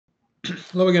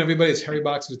Hello again, everybody. It's Harry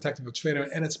Box, the Technical Trader,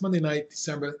 and it's Monday night,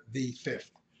 December the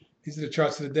 5th. These are the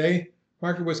charts of the day.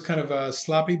 Market was kind of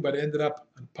sloppy, but it ended up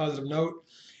on a positive note.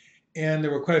 And there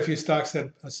were quite a few stocks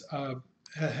that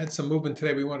had some movement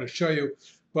today we want to show you.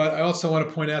 But I also want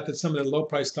to point out that some of the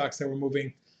low-price stocks that were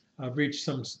moving reached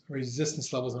some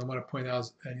resistance levels, and I want to point out,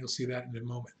 and you'll see that in a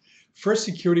moment. First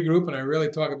Security Group, and I rarely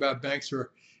talk about banks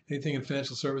or anything in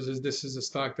financial services. This is a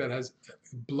stock that has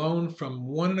blown from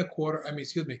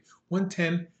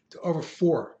 110 to over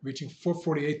 4, reaching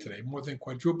 448 today, more than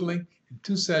quadrupling in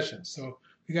 2 sessions. So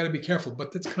we got to be careful,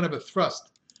 but that's kind of a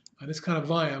thrust on this kind of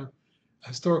volume.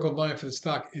 Historical volume for the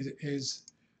stock is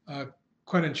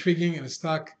quite intriguing, and the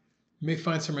stock may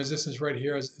find some resistance right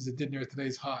here as it did near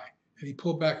today's high. And he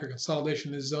pulled back a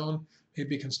consolidation in this zone, may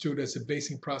be construed as a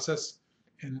basing process,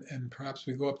 and perhaps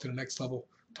we go up to the next level,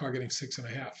 targeting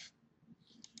 6.5.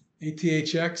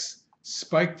 ATHX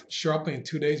spiked sharply in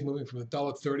 2 days, moving from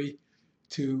 $1.30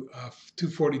 to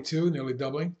 242, nearly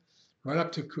doubling, right up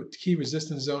to key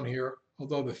resistance zone here.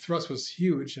 Although the thrust was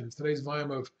huge, and today's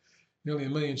volume of nearly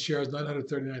 1 million shares,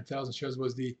 939,000 shares,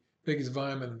 was the biggest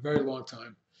volume in a very long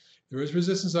time. There is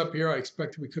resistance up here. I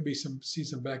expect we could see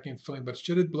some back end filling, but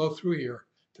should it blow through here,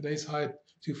 today's high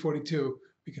 242,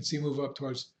 we can see move up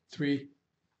towards 3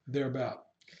 thereabout.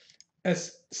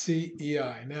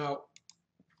 FSGI. Now,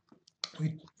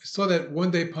 we saw that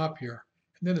 1 day pop here,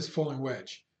 and then this falling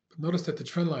wedge. But notice that the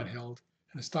trend line held,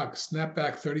 and the stock snapped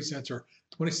back 30 cents or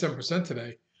 27%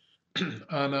 today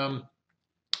on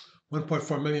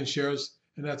 1.4 million shares,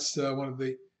 and that's one of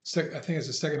the, I think it's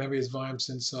the second heaviest volume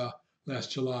since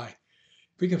last July.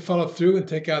 If we can follow through and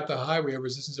take out the high, we have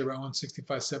resistance around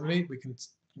 165.78. We can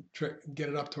get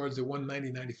it up towards the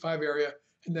 190.95 area,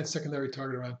 and then secondary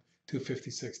target around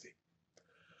 250.60.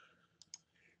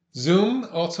 Zoom,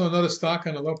 also another stock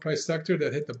on a low price sector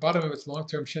that hit the bottom of its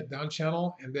long-term down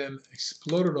channel and then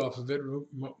exploded off of it,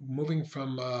 moving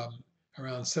from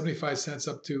around 75 cents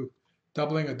up to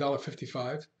doubling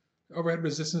 $1.55. Overhead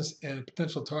resistance and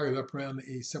potential target up around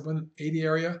the 780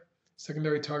 area.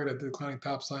 Secondary target at the declining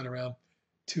top line around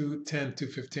 210,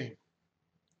 215.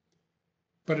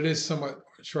 But it is somewhat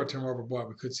short-term overbought.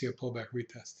 We could see a pullback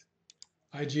retest.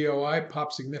 IGOI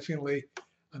popped significantly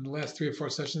on the last 3 or 4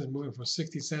 sessions, moving from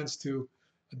 60 cents to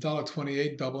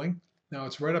 $1.28, doubling. Now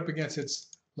it's right up against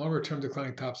its longer-term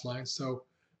declining tops line, so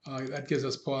that gives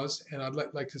us pause. And I'd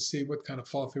like to see what kind of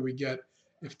fall through we get.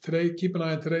 If today, keep an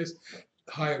eye on today's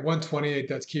high at 128,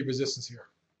 that's key resistance here.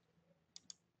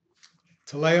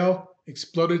 Taleo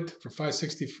exploded for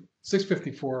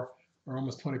 654, or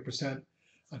almost 20%,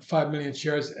 on 5 million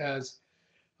shares as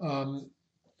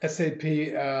SAP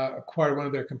acquired one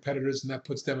of their competitors, and that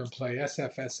puts them in play.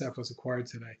 SF was acquired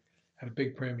today at a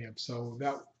big premium. So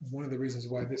that one of the reasons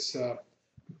why this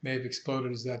may have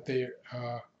exploded is that they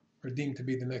are deemed to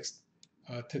be the next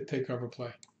takeover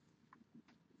play.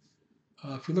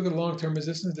 If we look at long-term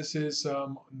resistance, this is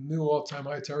new all-time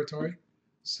high territory.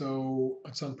 So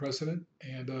it's unprecedented,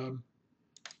 and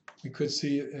we could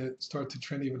see it start to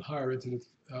trend even higher into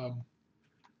the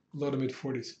low to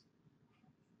mid-40s.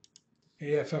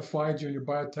 AFFY Junior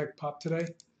Biotech popped today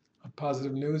on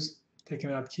positive news, taking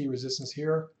out key resistance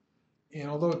here. And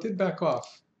although it did back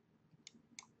off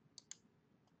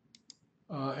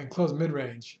and close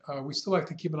mid-range, we still like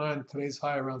to keep an eye on today's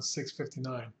high around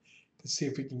 659 to see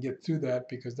if we can get through that,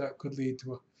 because that could lead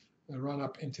to a run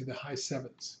up into the high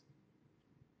 7s.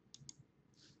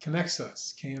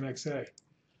 KNXA.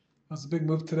 That's a big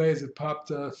move today as it popped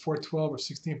 412 or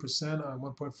 16% on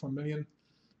 1.4 million.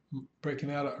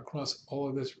 Breaking out across all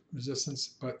of this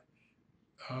resistance, but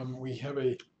we have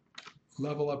a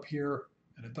level up here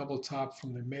and a double top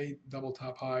from the May double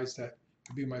top highs that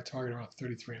would be my target around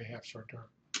 33.5 short term.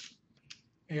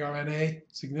 ARNA,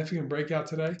 significant breakout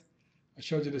today. I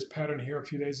showed you this pattern here a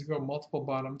few days ago, multiple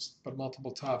bottoms but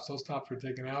multiple tops. Those tops were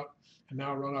taken out and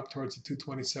now run up towards the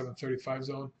 227.35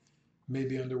 zone, may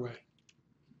be underway.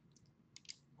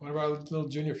 One of our little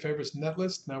junior favorites,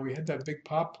 Netlist. Now we had that big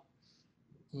pop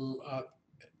at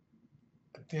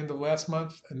the end of last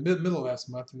month and middle of last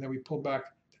month, and then we pulled back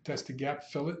to test the gap,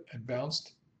 fill it, and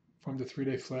bounced from the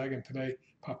 3-day flag, and today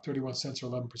popped 31 cents or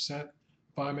 11%.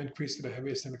 Volume increased to the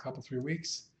heaviest in a couple 3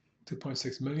 weeks,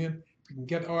 2.6 million. If we can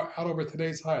get out over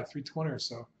today's high at 320 or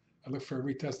so, I look for a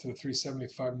retest to the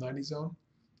 375.90 zone,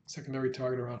 secondary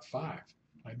target around 5.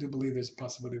 I do believe there's a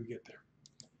possibility we get there.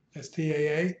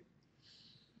 STAA,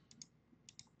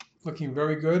 looking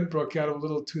very good. Broke out a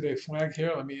little 2-day flag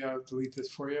here. Let me delete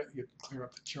this for you. You can clear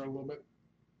up the chart a little bit.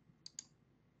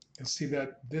 And see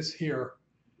that this here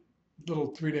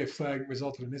little 3-day flag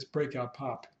resulted in this breakout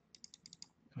pop.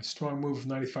 A strong move of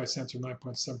 95 cents or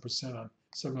 9.7% on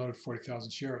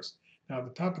 740,000 shares. Now,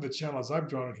 the top of the channel, as I've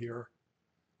drawn it here,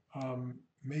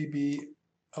 may be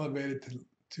elevated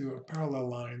to a parallel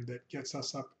line that gets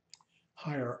us up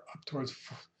higher, up towards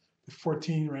the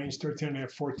 14 range,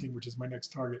 13.5, 14, which is my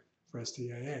next target for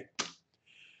STAA.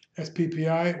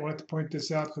 SPPI, I wanted to point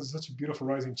this out because it's such a beautiful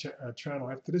rising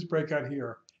channel. After this breakout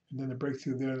here, and then the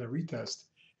breakthrough there and the retest,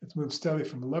 it's moved steadily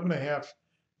from 11.5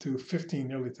 to 15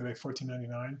 nearly today,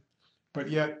 14.99. But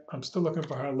yet, I'm still looking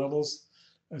for higher levels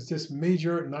as this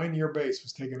major 9-year base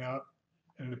was taken out,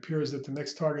 and it appears that the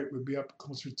next target would be up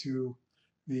closer to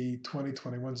the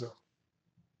 2021 zone.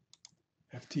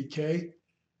 FTK,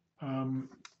 on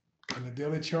the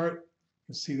daily chart, you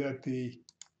can see that the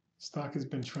stock has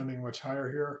been trending much higher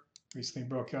here. Recently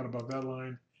broke out above that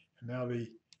line, and now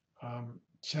the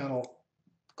channel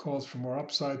calls for more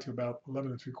upside to about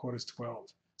 11.75, 12.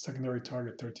 Secondary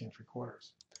target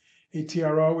 13.75.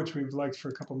 ATRO, which we've liked for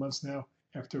a couple months now,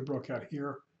 after it broke out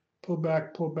here, pulled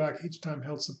back, each time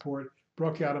held support,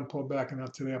 broke out and pulled back, and now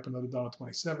today up another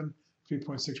 $1.27,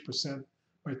 3.6%.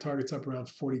 My target's up around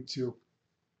 42.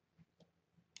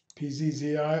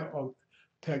 PZZI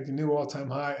tagged a new all-time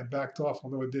high and backed off,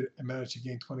 although it managed to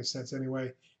gain 20 cents anyway.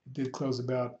 It did close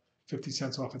about 50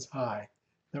 cents off its high.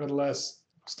 Nevertheless,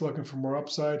 I'm still looking for more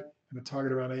upside and a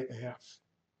target around 8.5.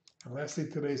 And lastly,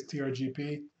 today's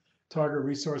TRGP, Target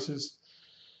Resources,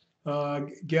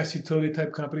 gas utility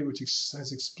type company, which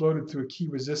has exploded through a key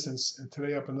resistance, and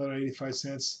today up another 85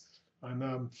 cents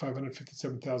on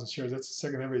 557,000 shares. That's the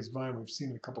second heaviest volume we've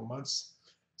seen in a couple months.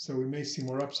 So we may see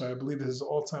more upside. I believe this is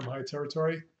all-time high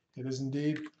territory. It is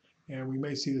indeed, and we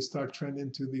may see the stock trend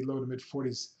into the low to mid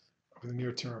 40s over the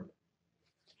near term.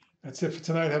 That's it for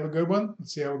tonight. Have a good one.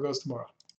 Let's see how it goes tomorrow.